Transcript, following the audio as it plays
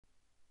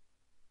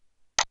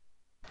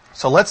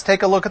So let's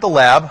take a look at the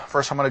lab.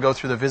 First, I'm going to go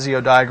through the Visio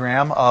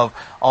diagram of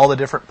all the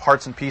different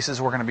parts and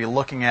pieces we're going to be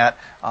looking at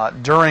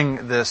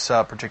during this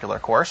particular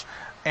course.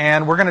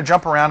 And we're going to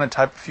jump around and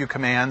type a few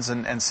commands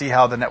and see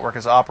how the network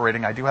is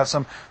operating. I do have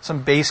some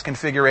base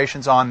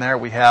configurations on there.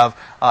 We have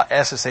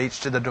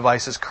SSH to the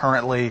devices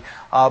currently,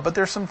 but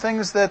there's some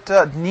things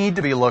that need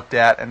to be looked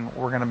at, and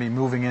we're going to be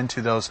moving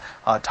into those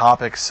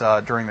topics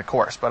during the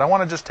course. But I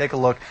want to just take a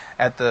look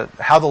at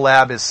how the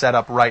lab is set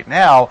up right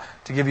now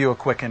to give you a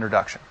quick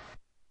introduction.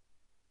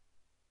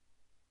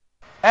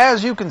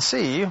 As you can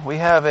see, we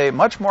have a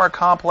much more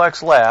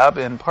complex lab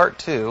in Part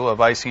 2 of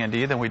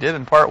ICND than we did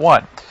in Part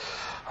 1.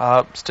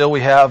 Still, we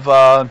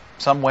have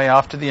some way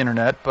off to the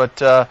internet,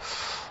 but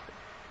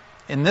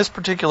in this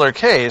particular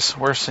case,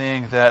 we're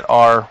seeing that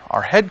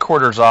our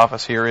headquarters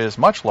office here is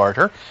much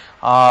larger.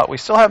 We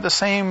still have the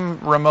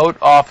same remote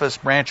office,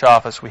 branch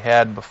office we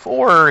had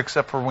before,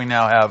 except for we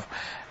now have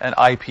an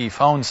IP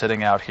phone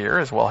sitting out here,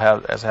 as well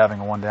as having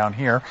one down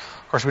here.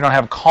 Of course, we don't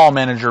have call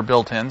manager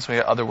built in, so we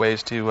have other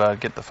ways to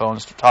get the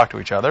phones to talk to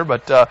each other,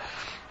 but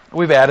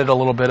we've added a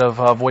little bit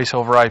of voice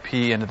over IP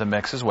into the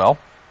mix as well.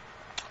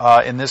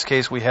 In this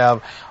case, we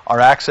have our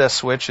access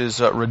switch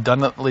is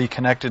redundantly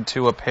connected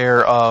to a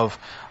pair of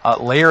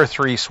layer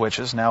 3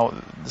 switches. Now,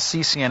 the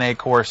CCNA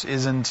course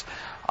isn't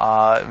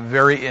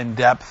very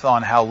in-depth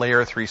on how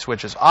layer 3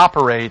 switches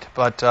operate,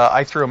 but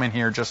I threw them in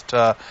here just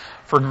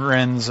for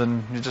grins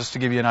and just to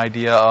give you an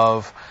idea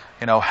of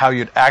how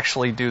you'd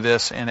actually do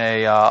this in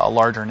a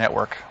larger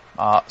network.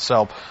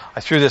 So I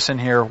threw this in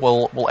here.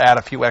 We'll add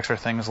a few extra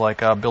things like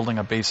building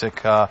a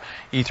basic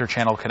ether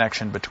channel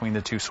connection between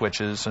the two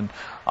switches and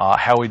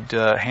how we'd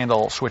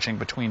handle switching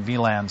between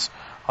VLANs,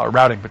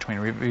 routing between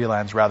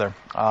VLANs rather.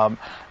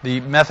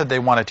 The method they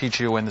want to teach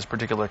you in this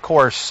particular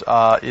course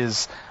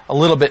is a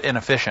little bit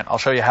inefficient. I'll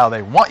show you how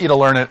they want you to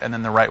learn it and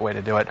then the right way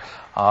to do it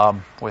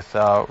with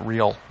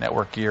real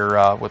network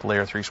gear with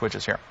layer 3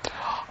 switches here.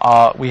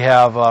 We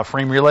have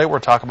frame relay. We'll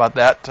talk about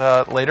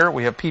that later.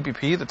 We have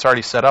PPP that's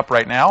already set up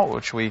right now,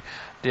 which we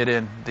did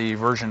in the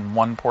version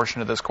 1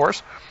 portion of this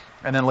course.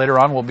 And then later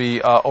on, we'll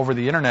be over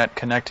the internet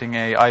connecting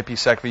a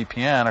IPsec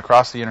VPN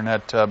across the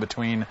internet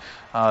between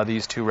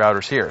these two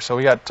routers here. So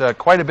we got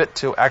quite a bit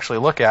to actually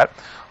look at.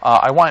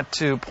 I want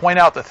to point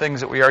out the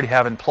things that we already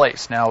have in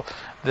place. Now,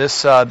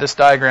 this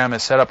diagram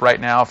is set up right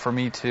now for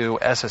me to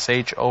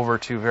SSH over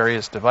to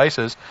various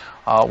devices.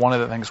 One of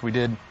the things we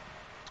did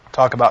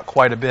talk about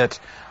quite a bit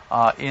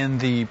in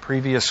the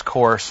previous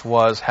course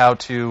was how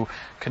to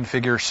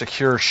configure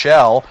secure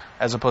shell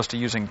as opposed to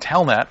using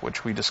telnet,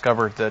 which we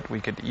discovered that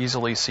we could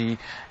easily see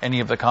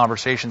any of the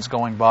conversations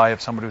going by if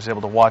somebody was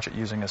able to watch it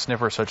using a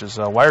sniffer such as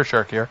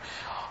Wireshark here.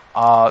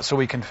 So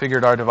we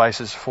configured our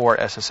devices for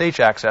SSH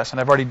access, and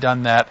I've already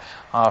done that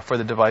for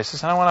the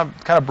devices. And I want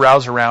to kind of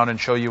browse around and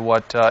show you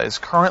what is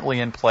currently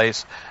in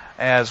place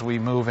as we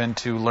move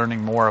into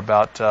learning more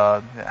about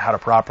how to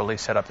properly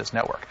set up this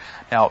network.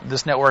 Now,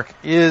 this network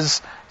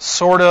is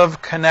sort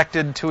of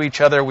connected to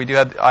each other. We do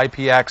have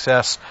IP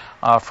access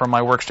from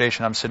my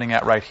workstation I'm sitting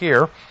at right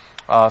here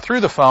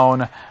through the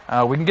phone.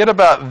 We can get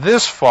about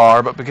this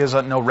far, but because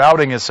no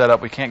routing is set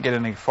up, we can't get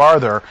any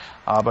farther.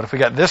 But if we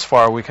got this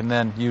far, we can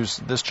then use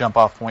this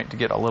jump-off point to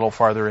get a little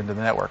farther into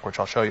the network, which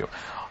I'll show you.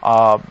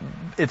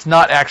 It's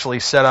not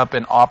actually set up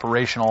and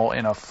operational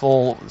in a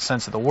full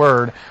sense of the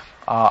word.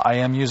 I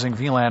am using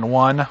VLAN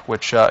 1,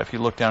 which if you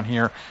look down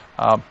here,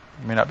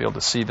 you may not be able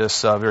to see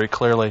this very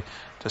clearly.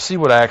 To see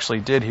what I actually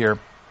did here,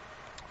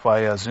 if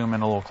I zoom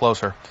in a little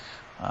closer,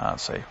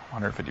 say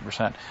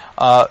 150%,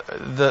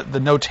 the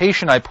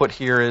notation I put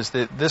here is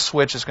that this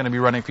switch is going to be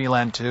running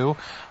VLAN 2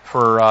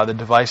 for the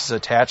devices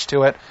attached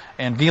to it,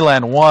 and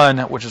VLAN 1,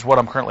 which is what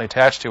I'm currently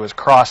attached to, is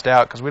crossed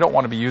out because we don't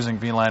want to be using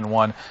VLAN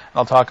 1. And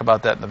I'll talk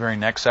about that in the very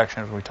next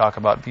section as we talk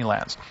about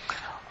VLANs.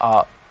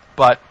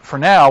 But for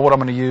now, what I'm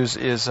going to use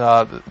is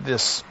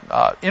this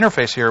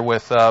interface here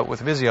with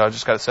Visio. I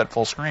just got it set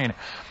full screen,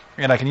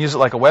 and I can use it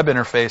like a web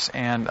interface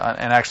and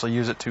actually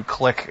use it to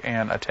click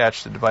and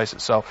attach the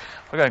devices. So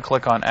I'm going to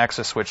click on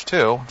Access Switch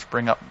 2, let's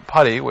bring up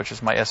PuTTY, which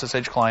is my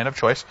SSH client of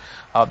choice.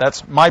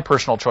 That's my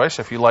personal choice.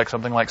 If you like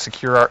something like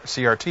Secure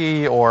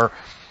CRT or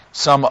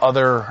some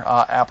other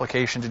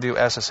application to do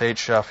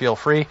SSH, feel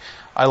free.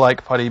 I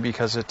like PuTTY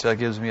because it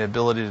gives me the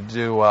ability to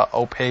do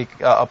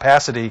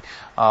opacity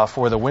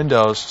for the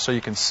windows so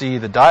you can see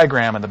the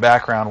diagram in the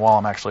background while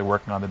I'm actually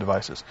working on the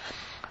devices.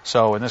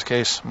 So in this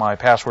case, my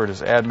password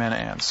is admin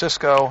and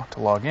Cisco to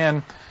log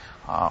in.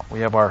 We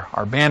have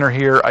our banner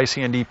here,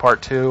 ICND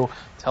Part 2,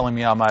 telling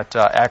me I'm at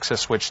Access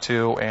Switch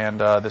 2,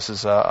 and this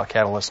is a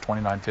Catalyst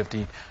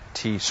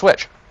 2950T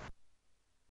switch.